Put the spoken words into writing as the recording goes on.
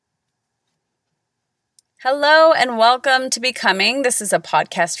Hello and welcome to Becoming. This is a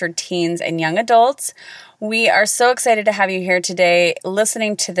podcast for teens and young adults. We are so excited to have you here today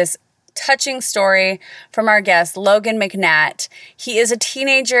listening to this touching story from our guest, Logan McNatt. He is a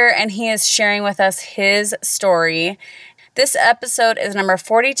teenager and he is sharing with us his story. This episode is number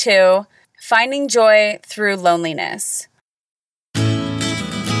 42, Finding Joy Through Loneliness.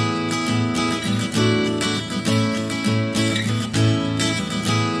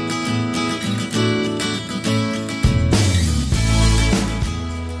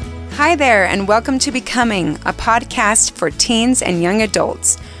 Hi there, and welcome to Becoming, a podcast for teens and young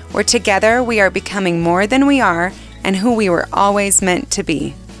adults, where together we are becoming more than we are and who we were always meant to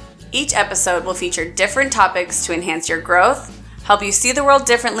be. Each episode will feature different topics to enhance your growth, help you see the world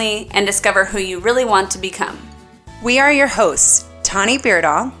differently, and discover who you really want to become. We are your hosts, Tani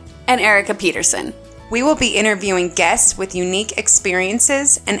Beardall and Erica Peterson. We will be interviewing guests with unique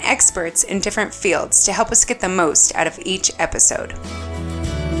experiences and experts in different fields to help us get the most out of each episode.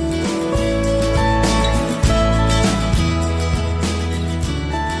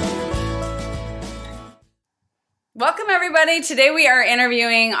 Welcome, everybody. Today we are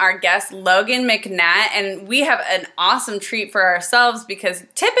interviewing our guest, Logan McNatt, and we have an awesome treat for ourselves because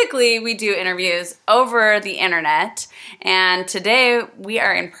typically we do interviews over the internet, and today we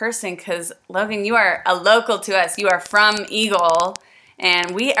are in person because, Logan, you are a local to us. You are from Eagle,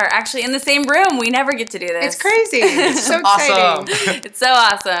 and we are actually in the same room. We never get to do this. It's crazy. It's so Awesome. exciting. It's so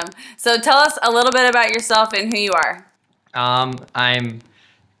awesome. So tell us a little bit about yourself and who you are. I'm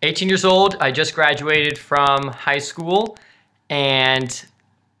 18 years old. I just graduated from high school, and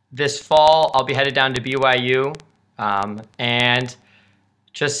this fall I'll be headed down to BYU and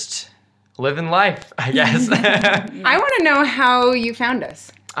just living life, I guess. I want to know how you found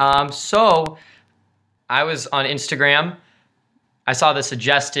us. So I was on Instagram. I saw the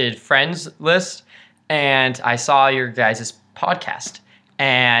suggested friends list, and I saw your guys' podcast,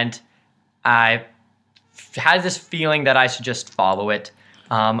 and I had this feeling that I should just follow it.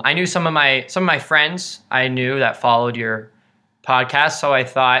 I knew some of my friends I knew that followed your podcast, so I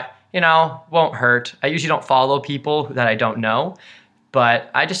thought, won't hurt. I usually don't follow people that I don't know,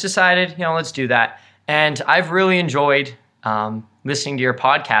 but I just decided, let's do that. And I've really enjoyed listening to your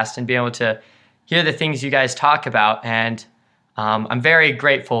podcast and being able to hear the things you guys talk about, and I'm very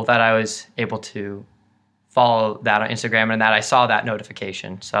grateful that I was able to follow that on Instagram and that I saw that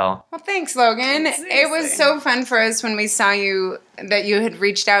notification. So, Well, thanks, Logan. It was so fun for us when we saw that you had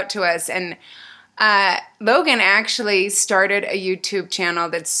reached out to us. And Logan actually started a YouTube channel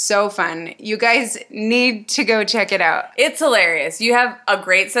that's so fun. You guys need to go check it out. It's hilarious. You have a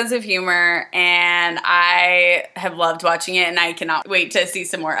great sense of humor, and I have loved watching it, and I cannot wait to see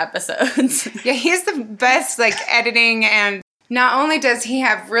some more episodes. Yeah, he's the best, editing, and not only does he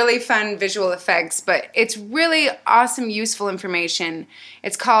have really fun visual effects, but it's really awesome, useful information.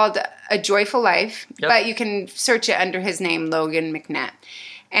 It's called A Joyful Life, but you can search it under his name, Logan McNatt.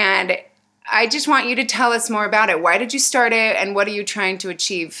 And I just want you to tell us more about it. Why did you start it, and what are you trying to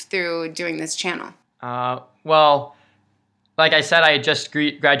achieve through doing this channel? Well, like I said, I had just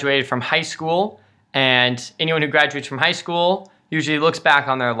graduated from high school, and anyone who graduates from high school usually looks back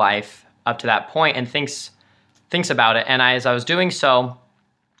on their life up to that point and thinks about it. And as I was doing so,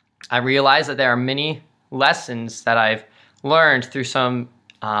 I realized that there are many lessons that I've learned through some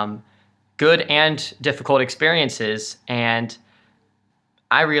good and difficult experiences, and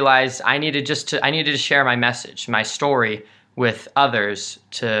I realized I needed to share my message, my story with others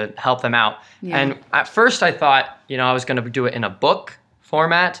to help them out. Yeah. And at first I thought, I was going to do it in a book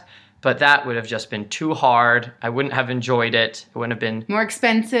format, but that would have just been too hard. I wouldn't have enjoyed it. It wouldn't have been more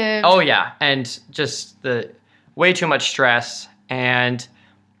expensive. Oh yeah, and just way too much stress. And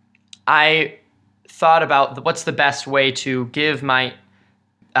I thought about what's the best way to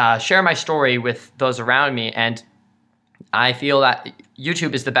share my story with those around me. And I feel that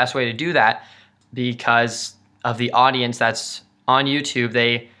YouTube is the best way to do that because of the audience that's on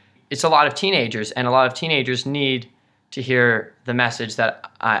YouTube. It's a lot of teenagers, and a lot of teenagers need to hear the message that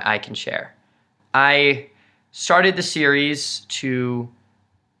I can share. I started the series to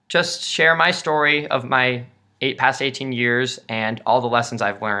just share my story of my past 18 years and all the lessons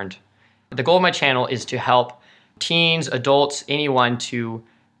I've learned. The goal of my channel is to help teens, adults, anyone to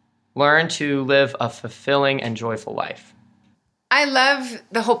learn to live a fulfilling and joyful life. I love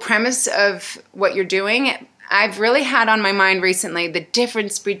the whole premise of what you're doing. I've really had on my mind recently the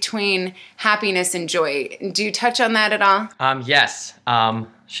difference between happiness and joy. Do you touch on that at all? Yes.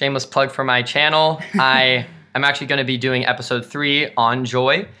 Shameless plug for my channel. I'm actually going to be doing episode 3 on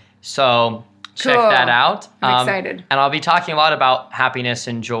joy. So check that out. I'm excited. And I'll be talking a lot about happiness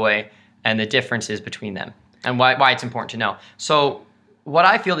and joy and the differences between them and why it's important to know. So what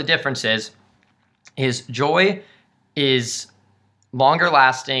I feel the difference is joy is longer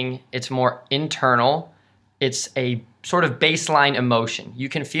lasting. It's more internal. It's a sort of baseline emotion. You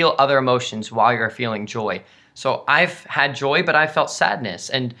can feel other emotions while you're feeling joy. So I've had joy, but I've felt sadness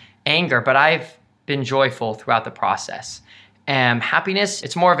and anger, but I've been joyful throughout the process. Happiness,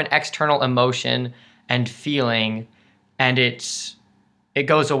 it's more of an external emotion and feeling, and it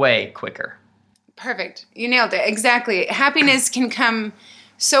goes away quicker. Perfect. You nailed it. Exactly. Happiness can come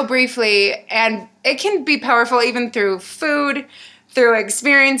so briefly, and it can be powerful even through food, through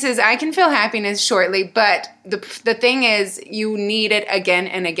experiences. I can feel happiness shortly, but the thing is, you need it again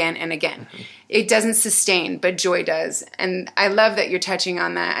and again and again. Mm-hmm. It doesn't sustain, but joy does. And I love that you're touching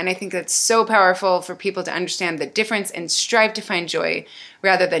on that. And I think that's so powerful for people to understand the difference and strive to find joy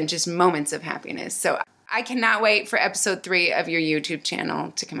rather than just moments of happiness. So I cannot wait for episode 3 of your YouTube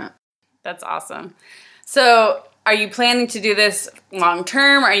channel to come out. That's awesome. So are you planning to do this long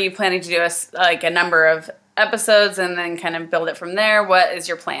term? Are you planning to do a number of episodes and then kind of build it from there? What is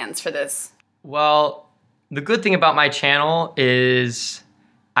your plans for this? Well, the good thing about my channel is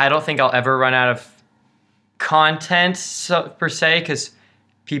I don't think I'll ever run out of content per se, because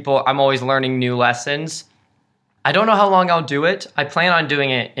I'm always learning new lessons. I don't know how long I'll do it. I plan on doing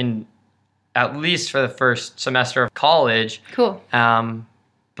it in at least for the first semester of college. Cool.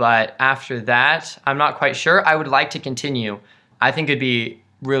 But after that, I'm not quite sure. I would like to continue. I think it'd be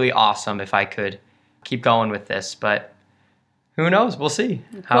really awesome if I could keep going with this, but who knows? We'll see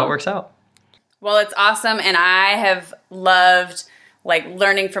how it works out. Well, it's awesome, and I have loved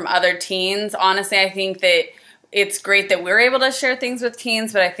learning from other teens. Honestly, I think that it's great that we're able to share things with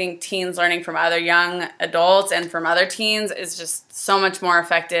teens, but I think teens learning from other young adults and from other teens is just so much more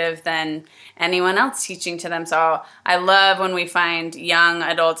effective than anyone else teaching to them. So I love when we find young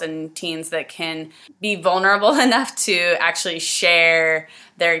adults and teens that can be vulnerable enough to actually share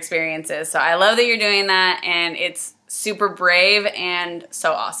their experiences. So I love that you're doing that, and it's super brave and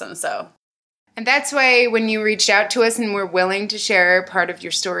so awesome. And that's why when you reached out to us and were willing to share part of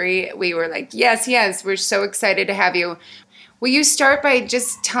your story, we were like, yes, we're so excited to have you. Will you start by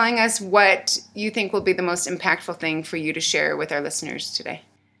just telling us what you think will be the most impactful thing for you to share with our listeners today?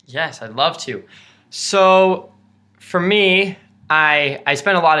 Yes, I'd love to. So for me, I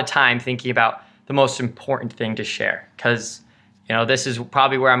spent a lot of time thinking about the most important thing to share, because this is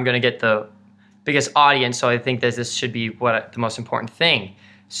probably where I'm going to get the biggest audience. So I think that this should be the most important thing.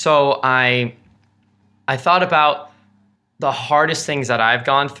 So I thought about the hardest things that I've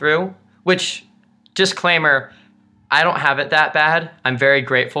gone through, which, disclaimer, I don't have it that bad. I'm very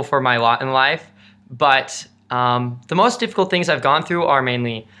grateful for my lot in life. But the most difficult things I've gone through are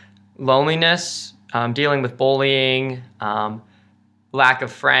mainly loneliness, dealing with bullying, lack of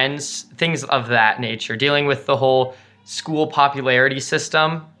friends, things of that nature, dealing with the whole school popularity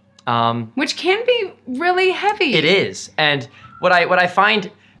system. Which can be really heavy. It is. And what I find,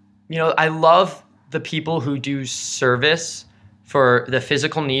 I love the people who do service for the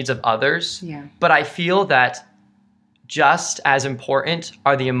physical needs of others. Yeah. But I feel that just as important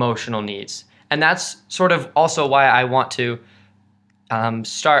are the emotional needs. And that's sort of also why I want to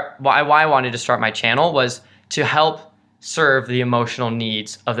why I wanted to start my channel, was to help serve the emotional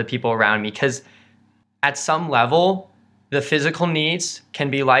needs of the people around me. Because at some level, the physical needs can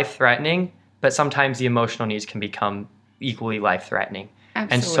be life-threatening, but sometimes the emotional needs can become equally life-threatening.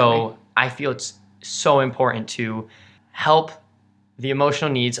 Absolutely. And so I feel it's so important to help the emotional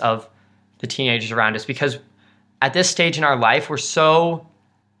needs of the teenagers around us, because at this stage in our life,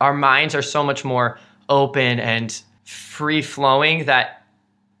 our minds are so much more open and free-flowing that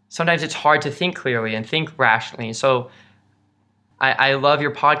sometimes it's hard to think clearly and think rationally. And so I love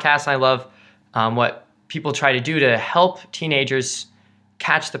your podcast, and I love what people try to do to help teenagers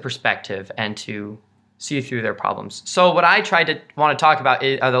catch the perspective and to see through their problems. So what I want to talk about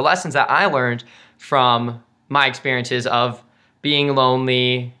are the lessons that I learned from my experiences of being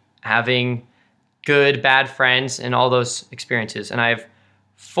lonely, having good, bad friends, and all those experiences. And I have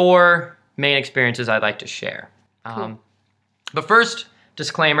 4 main experiences I'd like to share. Cool. But first,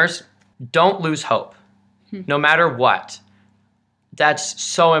 disclaimers, don't lose hope, no matter what. That's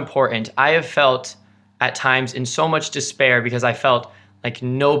so important. I have felt at times in so much despair because I felt like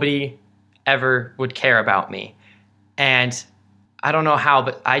nobody ever would care about me. And I don't know how,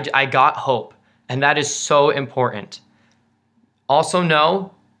 but I got hope. And that is so important. Also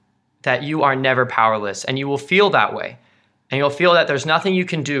know that you are never powerless, and you will feel that way. And you'll feel that there's nothing you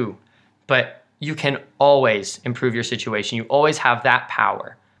can do, but you can always improve your situation. You always have that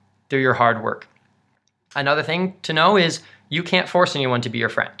power through your hard work. Another thing to know is you can't force anyone to be your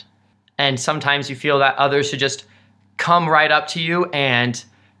friend. And sometimes you feel that others should just come right up to you and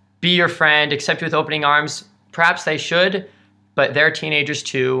be your friend, accept you with opening arms. Perhaps they should, but they're teenagers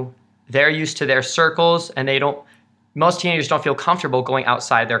too. They're used to their circles, and most teenagers don't feel comfortable going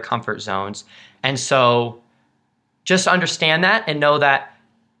outside their comfort zones. And so just understand that and know that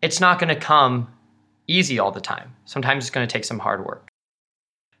it's not going to come easy all the time. Sometimes it's going to take some hard work.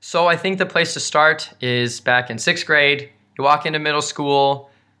 So I think the place to start is back in 6th grade. You walk into middle school.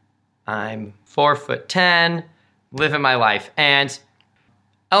 I'm 4'10", living my life. And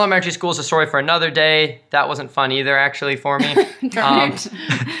elementary school is a story for another day. That wasn't fun either, actually, for me.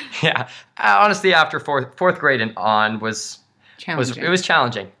 Yeah. Honestly, after fourth grade and on was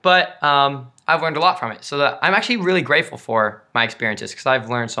challenging. But I've learned a lot from it. So I'm actually really grateful for my experiences because I've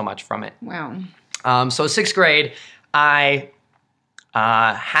learned so much from it. Wow. So 6th grade, I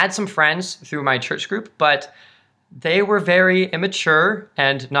had some friends through my church group, but they were very immature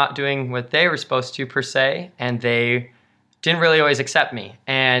and not doing what they were supposed to per se, and they didn't really always accept me.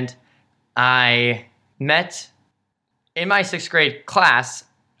 And I met in my 6th grade class,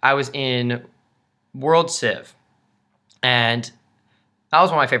 I was in World Civ, and that was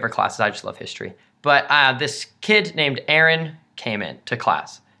one of my favorite classes. I just love history. But this kid named Aaron came in to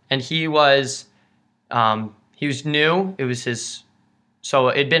class, and he was new. It was so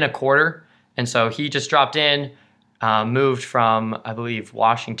it'd been a quarter, and so he just dropped in, moved from, I believe,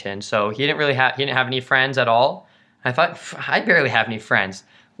 Washington. So he didn't have any friends at all. I thought, I barely have any friends.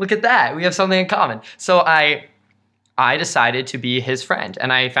 Look at that. We have something in common. So I decided to be his friend,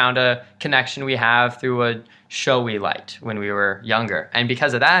 and I found a connection we have through a show we liked when we were younger. And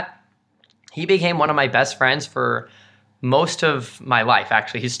because of that, he became one of my best friends for most of my life,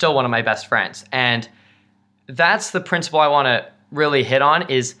 actually. He's still one of my best friends. And that's the principle I want to really hit on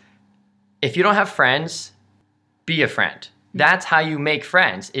is if you don't have friends, be a friend. That's how you make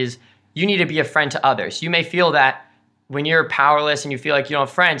friends, is you need to be a friend to others. You may feel that when you're powerless and you feel like you don't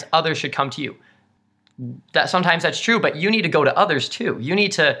have friends, others should come to you. Sometimes that's true, but you need to go to others too. You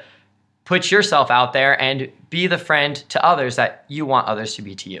need to put yourself out there and be the friend to others that you want others to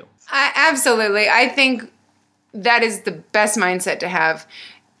be to you. Absolutely. I think that is the best mindset to have.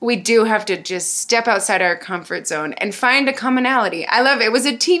 We do have to just step outside our comfort zone and find a commonality. I love it. It was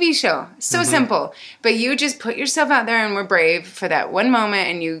a TV show. So simple. But you just put yourself out there and were brave for that one moment,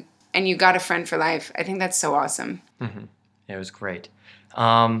 and you got a friend for life. I think that's so awesome. Mm-hmm. It was great.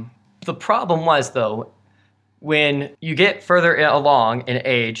 The problem was, though, when you get further along in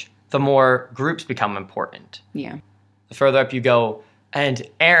age, the more groups become important. Yeah. The further up you go. And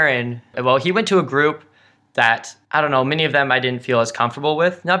Aaron, well, he went to a group that, I don't know, many of them I didn't feel as comfortable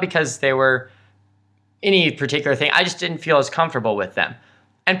with. Not because they were any particular thing. I just didn't feel as comfortable with them.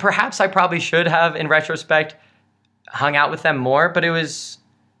 And perhaps I probably should have, in retrospect, hung out with them more, but it was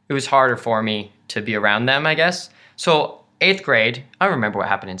harder for me to be around them, I guess. So 8th grade, I don't remember what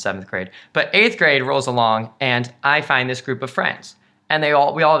happened in 7th grade, but 8th grade rolls along, and I find this group of friends. And we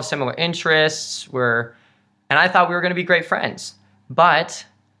all have similar interests, and I thought we were going to be great friends. But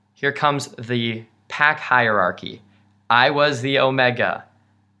here comes the pack hierarchy. I was the omega.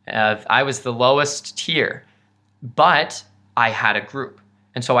 I was the lowest tier. But I had a group.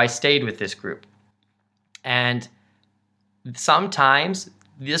 And so I stayed with this group. And sometimes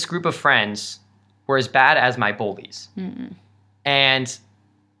this group of friends were as bad as my bullies. Mm-mm. And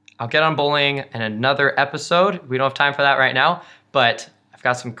I'll get on bullying in another episode. We don't have time for that right now, but I've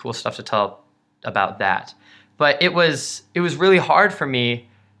got some cool stuff to tell about that. But it was really hard for me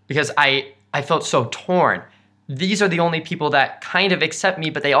because I felt so torn. These are the only people that kind of accept me,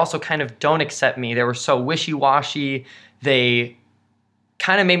 but they also kind of don't accept me. They were so wishy-washy. They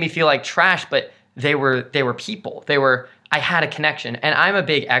kind of made me feel like trash, but they were people. I had a connection, and I'm a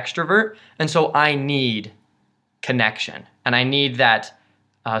big extrovert, and so I need connection, and I need that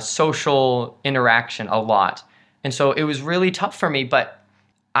social interaction a lot. And so it was really tough for me, but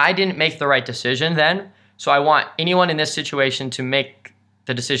I didn't make the right decision then. So I want anyone in this situation to make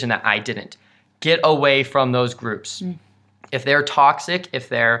the decision that I didn't. Get away from those groups. If they're toxic, if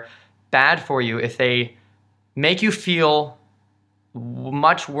they're bad for you, if they make you feel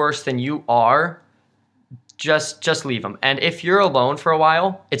much worse than you are, just leave them. And if you're alone for a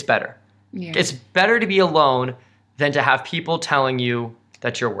while, it's better. Yeah. It's better to be alone than to have people telling you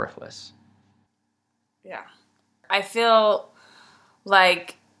that you're worthless. Yeah. I feel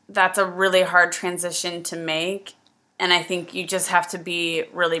like that's a really hard transition to make. And I think you just have to be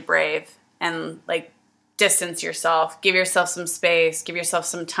really brave and like distance yourself, give yourself some space, give yourself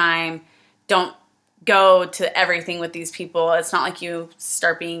some time. Don't go to everything with these people. It's not like you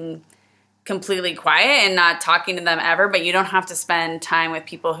start being completely quiet and not talking to them ever, but you don't have to spend time with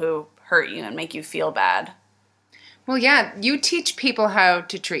people who hurt you and make you feel bad. Well, yeah, you teach people how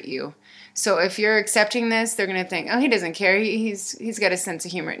to treat you. So if you're accepting this, they're going to think, oh, he doesn't care. He's got a sense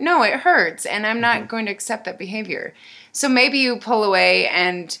of humor. No, it hurts, and I'm not going to accept that behavior. So maybe you pull away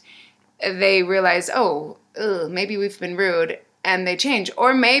and they realize, oh, maybe we've been rude, and they change.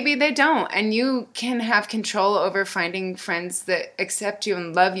 Or maybe they don't, and you can have control over finding friends that accept you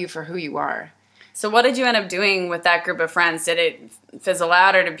and love you for who you are. So what did you end up doing with that group of friends? Did it fizzle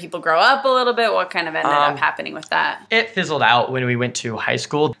out, or did people grow up a little bit? What kind of ended up happening with that? It fizzled out when we went to high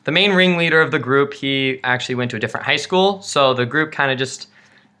school. The main ringleader of the group, he actually went to a different high school, so the group kind of just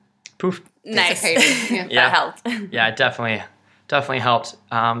poof. Nice. Yeah. That helped. Yeah, it definitely helped.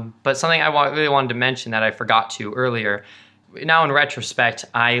 But something I really wanted to mention that I forgot to earlier. Now in retrospect,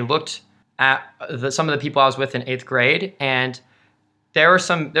 I looked at some of the people I was with in 8th grade, and there's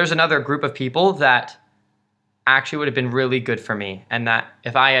another group of people that actually would have been really good for me, and that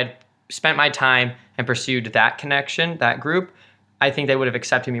if I had spent my time and pursued that connection, that group, I think they would have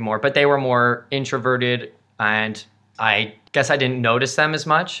accepted me more. But they were more introverted, and I guess I didn't notice them as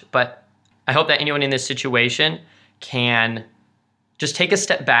much. But I hope that anyone in this situation can just take a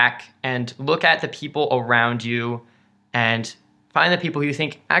step back and look at the people around you and find the people who you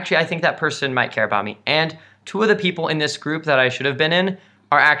think, actually, I think that person might care about me. And 2 of the people in this group that I should have been in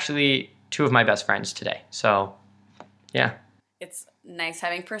are actually 2 of my best friends today. So, yeah. It's nice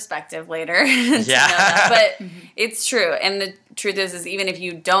having perspective later. To know Yeah. that. But it's true. And the truth is even if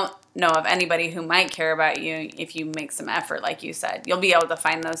you don't know of anybody who might care about you, if you make some effort, like you said, you'll be able to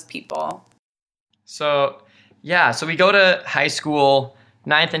find those people. So, yeah. So we go to high school,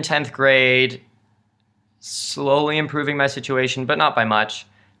 9th and 10th grade, slowly improving my situation, but not by much.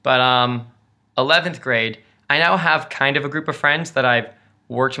 But 11th grade, I now have kind of a group of friends that I've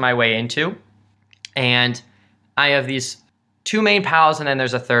worked my way into. And I have these 2 main pals, and then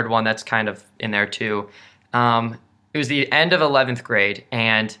there's a third one that's kind of in there too. It was the end of 11th grade,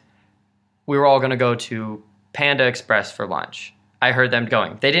 and we were all going to go to Panda Express for lunch. I heard them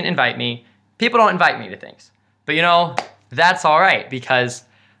going. They didn't invite me. People don't invite me to things. But that's all right, because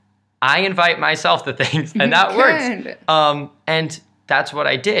I invite myself to things, and that works. And that's what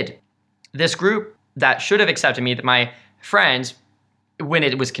I did. This group that should have accepted me, that my friends, when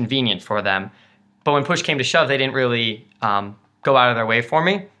it was convenient for them, but when push came to shove, they didn't really go out of their way for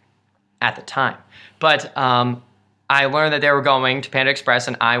me at the time. But I learned that they were going to Panda Express,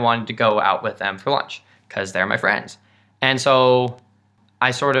 and I wanted to go out with them for lunch because they're my friends. And so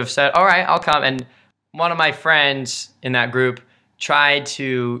I sort of said, all right, I'll come. And one of my friends in that group tried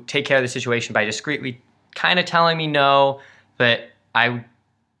to take care of the situation by discreetly kind of telling me no, but I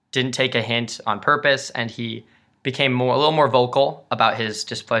didn't take a hint on purpose, and he became a little more vocal about his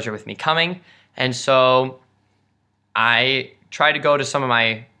displeasure with me coming. And so I tried to go to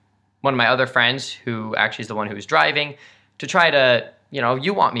one of my other friends, who actually is the one who was driving, to try to,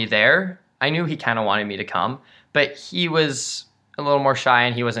 you want me there. I knew he kind of wanted me to come, but he was a little more shy,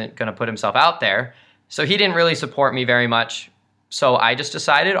 and he wasn't going to put himself out there. So he didn't really support me very much. So I just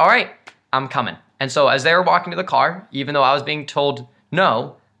decided, all right, I'm coming. And so as they were walking to the car, even though I was being told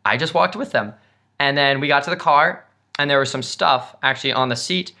no, I just walked with them. And then we got to the car, and there was some stuff actually on the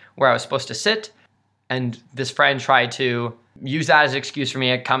seat where I was supposed to sit. And this friend tried to use that as an excuse for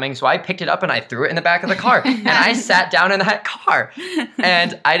me coming. So I picked it up and I threw it in the back of the car. And I sat down in that car.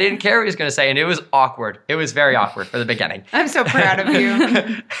 And I didn't care what he was going to say. And it was awkward. It was very awkward for the beginning. I'm so proud of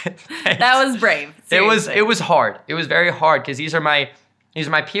you. That was brave. Seriously. It was hard. It was very hard because these are my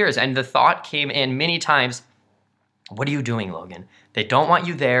peers. And the thought came in many times, what are you doing, Logan? They don't want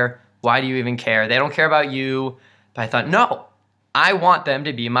you there. Why do you even care? They don't care about you. But I thought, no, I want them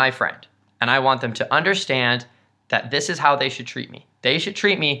to be my friend. And I want them to understand that this is how they should treat me. They should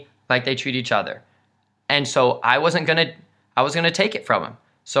treat me like they treat each other. And so I was going to take it from them.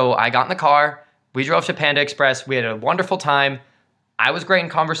 So I got in the car. We drove to Panda Express. We had a wonderful time. I was great in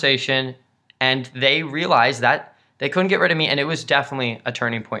conversation. And they realized that they couldn't get rid of me. And it was definitely a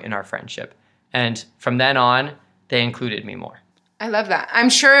turning point in our friendship. And from then on, they included me more. I love that. I'm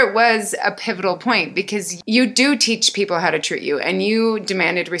sure it was a pivotal point because you do teach people how to treat you, and you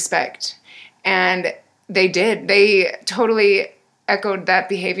demanded respect. And they did. They totally echoed that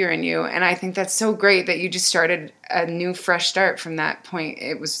behavior in you. And I think that's so great that you just started a new, fresh start from that point.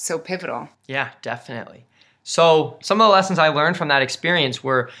 It was so pivotal. Yeah, definitely. So some of the lessons I learned from that experience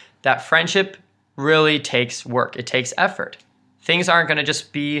were that friendship really takes work. It takes effort. Things aren't going to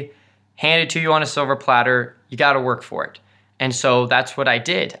just be handed to you on a silver platter. You got to work for it. And so that's what I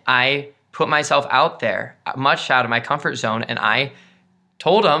did. I put myself out there, much out of my comfort zone, and I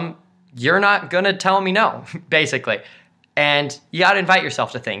told them, you're not going to tell me no, basically. And you got to invite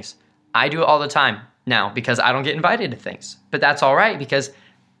yourself to things. I do it all the time now because I don't get invited to things. But that's all right because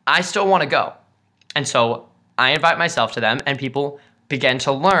I still want to go. And so I invite myself to them, and people begin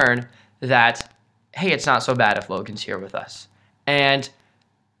to learn that, hey, it's not so bad if Logan's here with us. And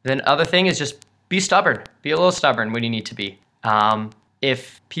then other thing is just be stubborn. Be a little stubborn when you need to be.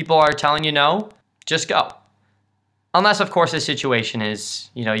 If people are telling you no, just go. Unless, of course, the situation is,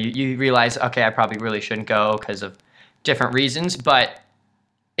 you realize, okay, I probably really shouldn't go because of different reasons. But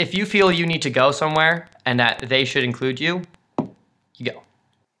if you feel you need to go somewhere and that they should include you, you go.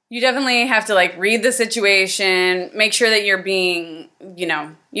 You definitely have to read the situation, make sure that you're being,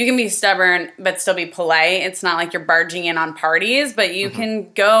 you can be stubborn but still be polite. It's not like you're barging in on parties, but you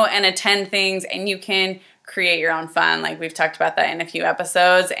can go and attend things and you can create your own fun. Like we've talked about that in a few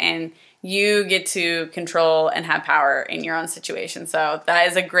episodes, and you get to control and have power in your own situation. So that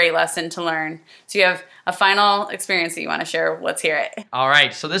is a great lesson to learn. So you have a final experience that you want to share. Let's hear it. All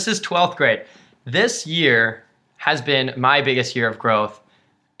right. So this is 12th grade. This year has been my biggest year of growth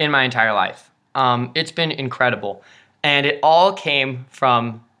in my entire life. It's been incredible. And it all came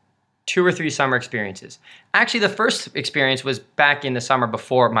from 2 or 3 summer experiences. Actually, the first experience was back in the summer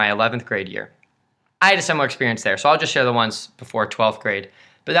before my 11th grade year. I had a similar experience there, so I'll just share the ones before 12th grade.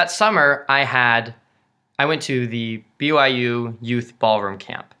 But that summer, I went to the BYU Youth Ballroom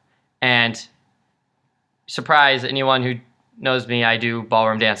Camp. And surprise, anyone who knows me, I do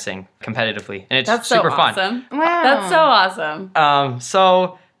ballroom dancing competitively. And it's super fun. Wow. That's so awesome.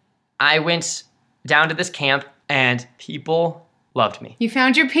 So I went down to this camp, and people loved me. You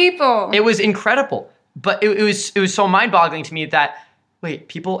found your people. It was incredible. But it was so mind-boggling to me that, wait,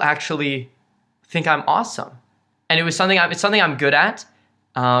 people actually think I'm awesome. And it's something I'm good at.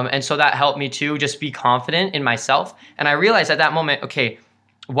 And so that helped me to just be confident in myself. And I realized at that moment, okay,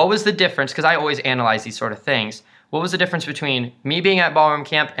 what was the difference? Because I always analyze these sort of things. What was the difference between me being at ballroom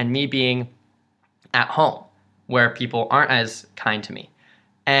camp and me being at home where people aren't as kind to me?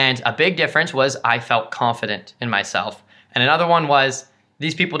 And a big difference was I felt confident in myself. And another one was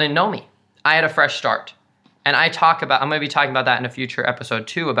these people didn't know me. I had a fresh start. And I'm going to be talking about that in a future episode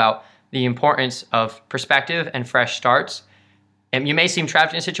too, about the importance of perspective and fresh starts. And you may seem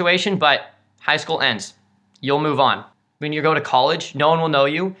trapped in a situation, but high school ends. You'll move on. When you go to college, no one will know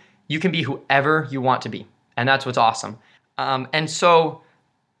you. You can be whoever you want to be. And that's what's awesome. And so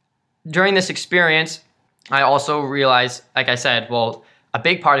during this experience, I also realized, like I said, a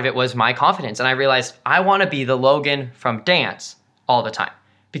big part of it was my confidence. And I realized I want to be the Logan from dance all the time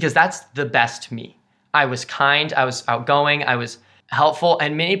because that's the best me. I was kind, I was outgoing, I was helpful.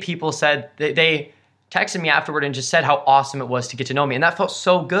 And many people said they texted me afterward and just said how awesome it was to get to know me. And that felt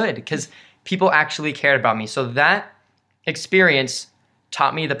so good because people actually cared about me. So that experience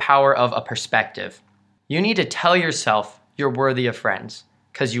taught me the power of a perspective. You need to tell yourself you're worthy of friends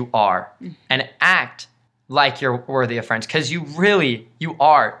because you are, and act like you're worthy of friends because you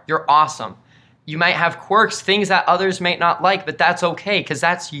are. You're awesome. You might have quirks, things that others may not like, but that's okay because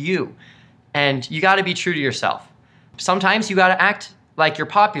that's you. And you got to be true to yourself. Sometimes you got to act like you're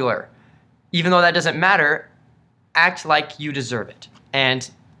popular. Even though that doesn't matter, act like you deserve it. And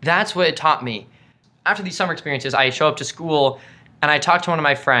that's what it taught me. After these summer experiences, I show up to school and I talk to one of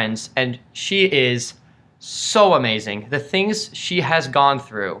my friends, and she is so amazing. The things she has gone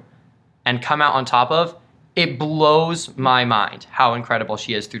through and come out on top of, it blows my mind how incredible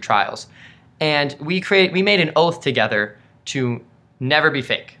she is through trials. And we made an oath together to never be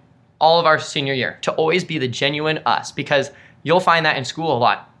fake all of our senior year, to always be the genuine us, because you'll find that in school a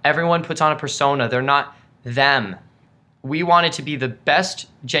lot. Everyone puts on a persona. They're not them. We wanted to be the best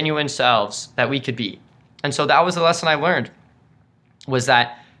genuine selves that we could be. And so that was the lesson I learned, was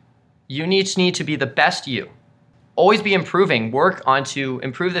that you need to be the best you. Always be improving. Work on to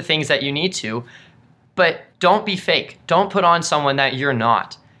improve the things that you need to, but don't be fake. Don't put on someone that you're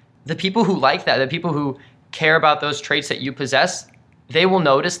not. The people who like that, the people who care about those traits that you possess, they will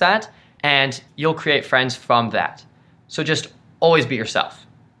notice that, and you'll create friends from that. So just always be yourself.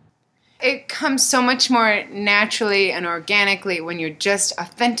 It comes so much more naturally and organically when you're just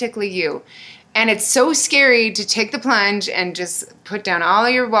authentically you. And it's so scary to take the plunge and just put down all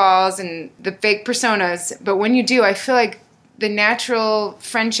of your walls and the fake personas. But when you do, I feel like the natural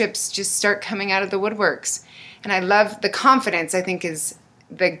friendships just start coming out of the woodworks. And I love the confidence, I think, is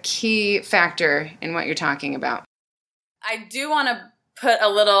the key factor in what you're talking about. I do want to put a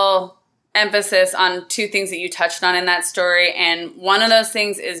little emphasis on 2 things that you touched on in that story. And one of those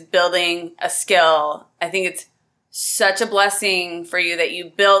things is building a skill. I think it's such a blessing for you that you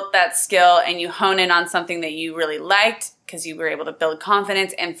built that skill and you hone in on something that you really liked because you were able to build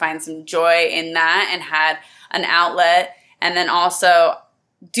confidence and find some joy in that and had an outlet. And then also,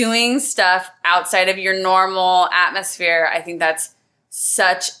 doing stuff outside of your normal atmosphere. I think that's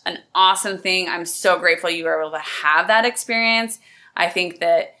such an awesome thing. I'm so grateful you were able to have that experience. I think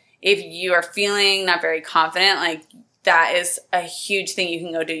that if you are feeling not very confident, like that is a huge thing you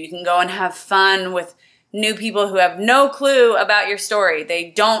can go do. You can go and have fun with new people who have no clue about your story.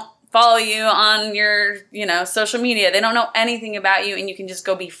 They don't follow you on your, social media. They don't know anything about you, and you can just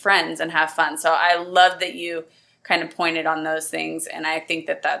go be friends and have fun. So I love that you kind of pointed on those things, and I think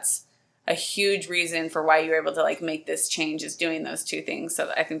that that's a huge reason for why you were able to like make this change, is doing those two things.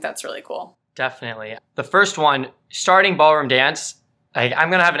 So I think that's really cool. Definitely. The first one, starting ballroom dance, I'm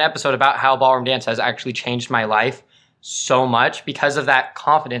going to have an episode about how ballroom dance has actually changed my life so much because of that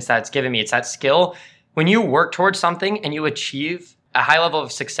confidence that it's given me. It's that skill. When you work towards something and you achieve a high level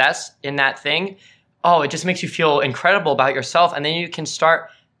of success in that thing, it just makes you feel incredible about yourself. And then you can start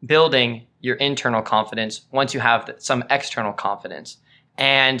building your internal confidence once you have some external confidence.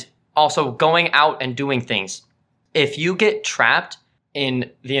 And also going out and doing things. If you get trapped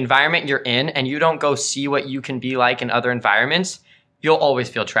in the environment you're in and you don't go see what you can be like in other environments, you'll always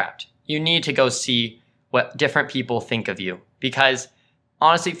feel trapped. You need to go see what different people think of you. Because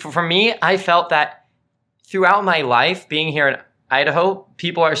honestly, for me, I felt that throughout my life being here in Idaho,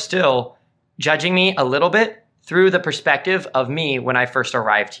 people are still judging me a little bit through the perspective of me when I first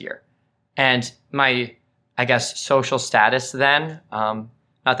arrived here. And my, social status then,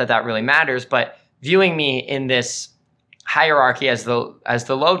 not that that really matters, but viewing me in this hierarchy as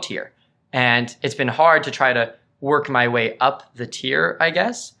the low tier. And it's been hard to try to work my way up the tier,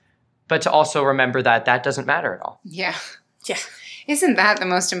 but to also remember that that doesn't matter at all. Yeah. Yeah. Isn't that the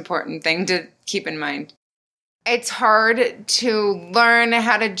most important thing to keep in mind? It's hard to learn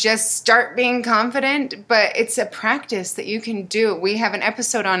how to just start being confident, but it's a practice that you can do. We have an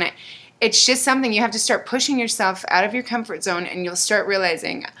episode on it. It's just something you have to start pushing yourself out of your comfort zone, and you'll start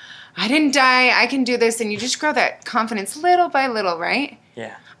realizing, I didn't die, I can do this, and you just grow that confidence little by little, right?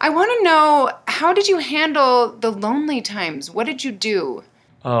 Yeah. I want to know, how did you handle the lonely times? What did you do?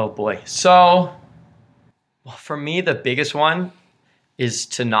 Oh boy. So, for me, the biggest one is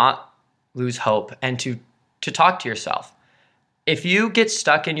to not lose hope and to talk to yourself. If you get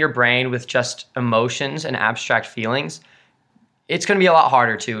stuck in your brain with just emotions and abstract feelings, it's going to be a lot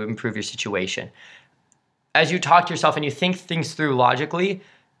harder to improve your situation. As you talk to yourself and you think things through logically,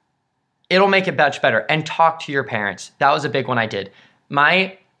 it'll make it much better. And talk to your parents. That was a big one I did.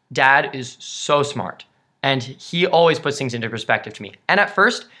 My dad is so smart, and he always puts things into perspective to me. And at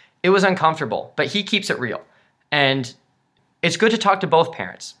first, it was uncomfortable, but he keeps it real. And it's good to talk to both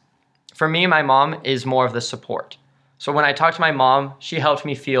parents. For me, my mom is more of the support. So when I talk to my mom, she helped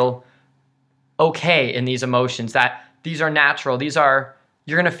me feel okay in these emotions, that these are natural. You're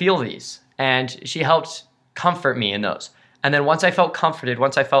going to feel these. And she helped comfort me in those. And then once I felt comforted,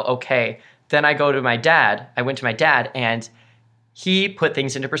 once I felt okay, then I went to my dad, and he put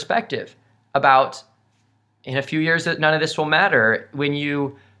things into perspective about, in a few years, that none of this will matter,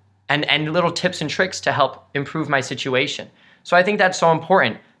 and little tips and tricks to help improve my situation. So I think that's so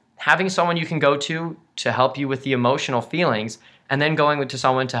important. Having someone you can go to help you with the emotional feelings, and then going to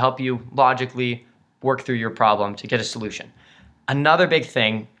someone to help you logically work through your problem to get a solution. Another big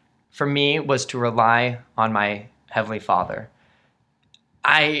thing for me was to rely on my Heavenly Father.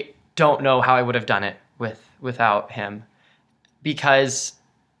 I don't know how I would have done it without him, because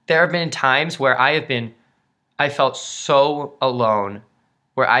there have been times where I felt so alone,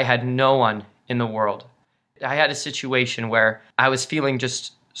 where I had no one in the world. I had a situation where I was feeling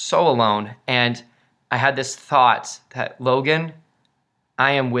just so alone, and I had this thought that, Logan,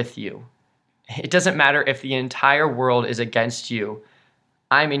 I am with you. It doesn't matter if the entire world is against you.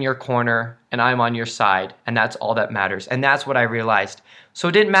 I'm in your corner and I'm on your side, and that's all that matters. And that's what I realized. So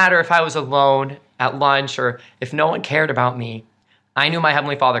it didn't matter if I was alone at lunch or if no one cared about me. I knew my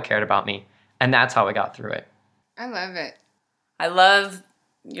Heavenly Father cared about me, and that's how I got through it. I love it. I love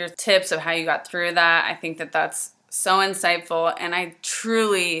your tips of how you got through that. I think that that's so insightful, and I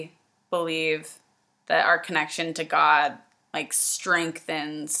truly believe that our connection to God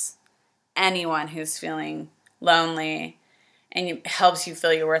strengthens anyone who's feeling lonely, and it helps you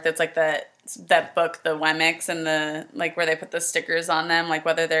feel your worth. It's like that book, the Wemmicks, and the where they put the stickers on them,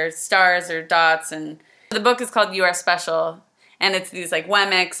 whether they're stars or dots. And the book is called You Are Special, and it's these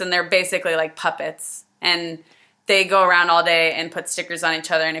Wemmicks, and they're basically puppets, and they go around all day and put stickers on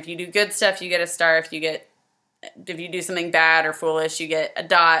each other. And if you do good stuff, you get a star. If you do something bad or foolish, you get a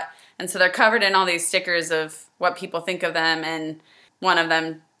dot. And so they're covered in all these stickers of what people think of them. And one of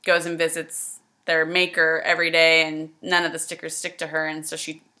them goes and visits their maker every day, and none of the stickers stick to her. And so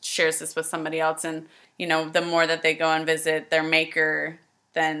she shares this with somebody else. And, the more that they go and visit their maker,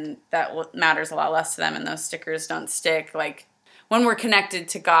 then that matters a lot less to them, and those stickers don't stick. Like, when we're connected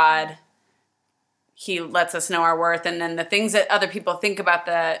to God, he lets us know our worth, and then the things that other people think about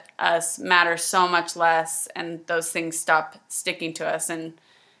us matter so much less, and those things stop sticking to us. And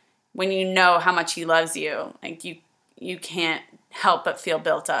when you know how much he loves you, like, you can't help but feel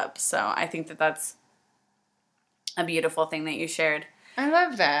built up. So I think that's a beautiful thing that you shared. I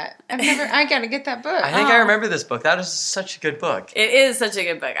love that. I got to get that book. I think I remember this book. That is such a good book. It is such a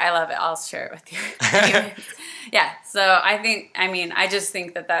good book. I love it. I'll share it with you. Yeah. So I just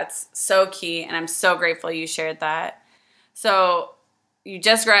think that that's so key, and I'm so grateful you shared that. So you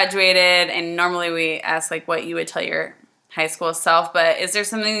just graduated, and normally we ask like what you would tell your high school self, but is there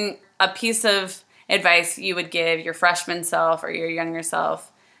a piece of advice you would give your freshman self or your younger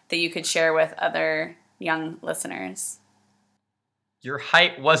self that you could share with other young listeners? Your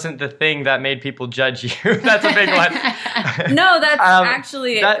height wasn't the thing that made people judge you. That's a big one. No, that's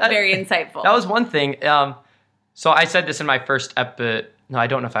actually very insightful. That was one thing. So I said this in my first episode. No, I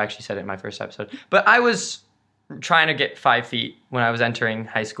don't know if I actually said it in my first episode. But I was trying to get 5 feet when I was entering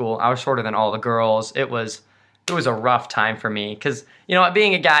high school. I was shorter than all the girls. It was a rough time for me because,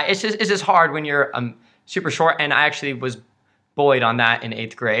 being a guy, it's just hard when you're super short. And I actually was bullied on that in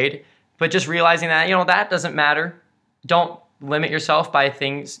 8th grade. But just realizing that, that doesn't matter. Don't limit yourself by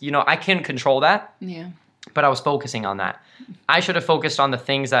things, I can control that. Yeah. But I was focusing on that. I should have focused on the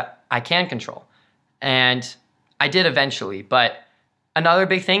things that I can control. And I did eventually. But another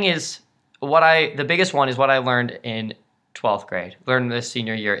big thing is the biggest one is what I learned in 12th grade, learned this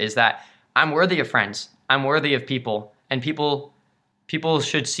senior year, is that I'm worthy of friends. I'm worthy of people. And people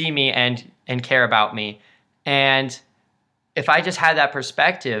should see me and care about me. And if I just had that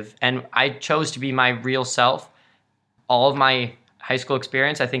perspective and I chose to be my real self, all of my high school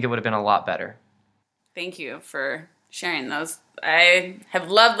experience, I think it would have been a lot better. Thank you for sharing those. I have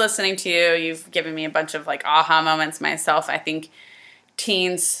loved listening to you. You've given me a bunch of like aha moments myself. I think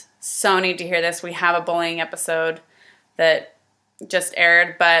teens so need to hear this. We have a bullying episode that just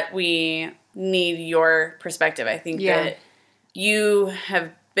aired, but we need your perspective. I think that you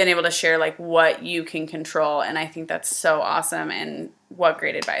have been able to share like what you can control, and I think that's so awesome, and what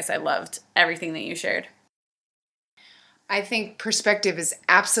great advice. I loved everything that you shared. I think perspective is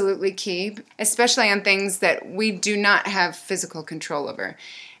absolutely key, especially on things that we do not have physical control over.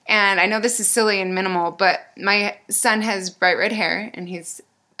 And I know this is silly and minimal, but my son has bright red hair, and he's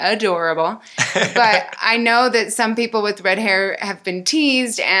adorable. But I know that some people with red hair have been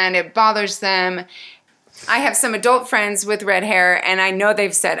teased, and it bothers them. I have some adult friends with red hair, and I know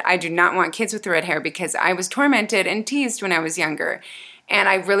they've said, I do not want kids with red hair because I was tormented and teased when I was younger. And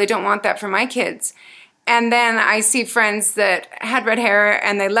I really don't want that for my kids. And then I see friends that had red hair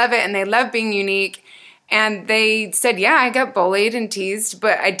and they love it and they love being unique. And they said, yeah, I got bullied and teased,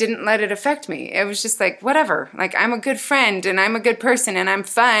 but I didn't let it affect me. It was just like, whatever. Like, I'm a good friend and I'm a good person and I'm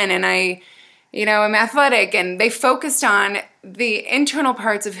fun and I'm athletic. And they focused on the internal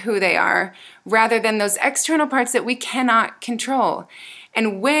parts of who they are rather than those external parts that we cannot control.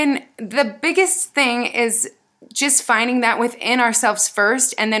 And when the biggest thing is just finding that within ourselves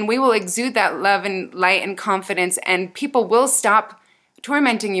first, and then we will exude that love and light and confidence, and people will stop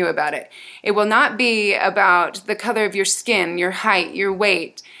tormenting you about it. It will not be about the color of your skin, your height, your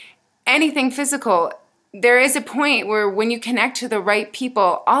weight, anything physical. There is a point where when you connect to the right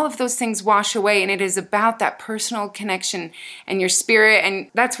people, all of those things wash away, and it is about that personal connection and your spirit, and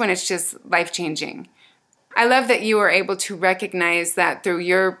that's when it's just life-changing. I love that you were able to recognize that through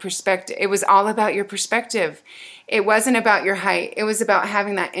your perspective. It was all about your perspective. It wasn't about your height. It was about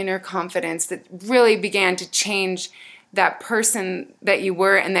having that inner confidence that really began to change that person that you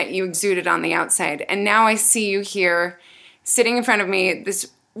were and that you exuded on the outside. And now I see you here sitting in front of me,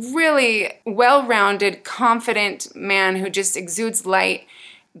 this really well-rounded, confident man who just exudes light.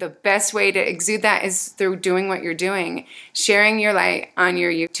 The best way to exude that is through doing what you're doing, sharing your light on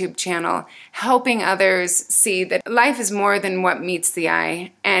your YouTube channel, helping others see that life is more than what meets the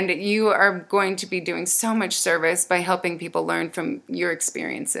eye, and you are going to be doing so much service by helping people learn from your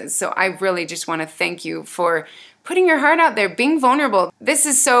experiences. So I really just want to thank you for putting your heart out there, being vulnerable. This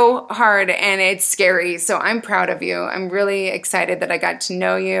is so hard and it's scary, so I'm proud of you. I'm really excited that I got to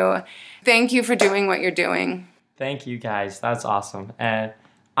know you. Thank you for doing what you're doing. Thank you, guys. That's awesome. And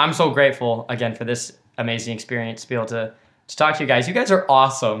I'm so grateful, again, for this amazing experience to be able to talk to you guys. You guys are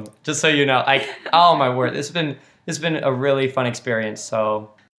awesome, just so you know. Like, oh, my word. It's been a really fun experience. So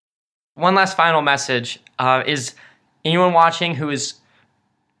one last final message is anyone watching who is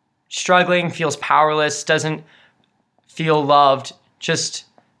struggling, feels powerless, doesn't feel loved, just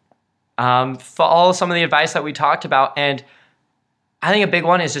follow some of the advice that we talked about and I think a big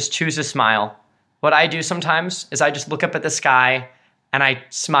one is just choose a smile. What I do sometimes is I just look up at the sky and I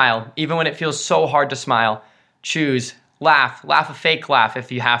smile, even when it feels so hard to smile. Choose, laugh a fake laugh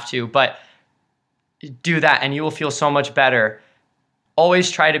if you have to, but do that and you will feel so much better.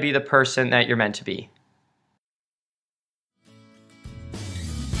 Always try to be the person that you're meant to be.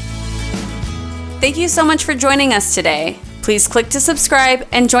 Thank you so much for joining us today. Please click to subscribe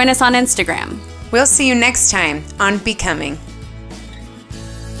and join us on Instagram. We'll see you next time on Becoming.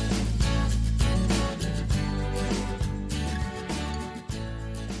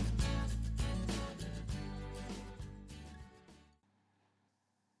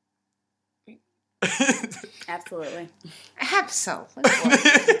 Absolutely.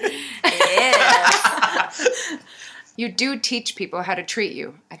 Yes. You do teach people how to treat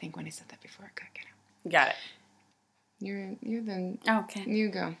you. I think when I said that before, I could get it. Got it. You're the Okay. You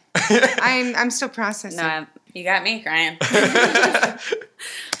go. I'm still processing. No, you got me crying. That's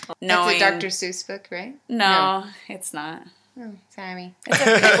a Dr. Seuss book, right? No, it's not. Oh, sorry.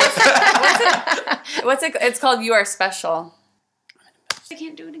 What's it? It's called You Are Special. I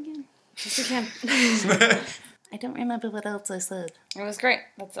can't do it again. Yes, you can. I don't remember what else I said. It was great.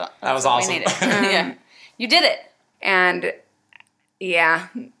 That's all. That was what awesome. We needed. Yeah, you did it. And yeah.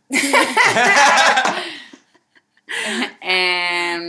 And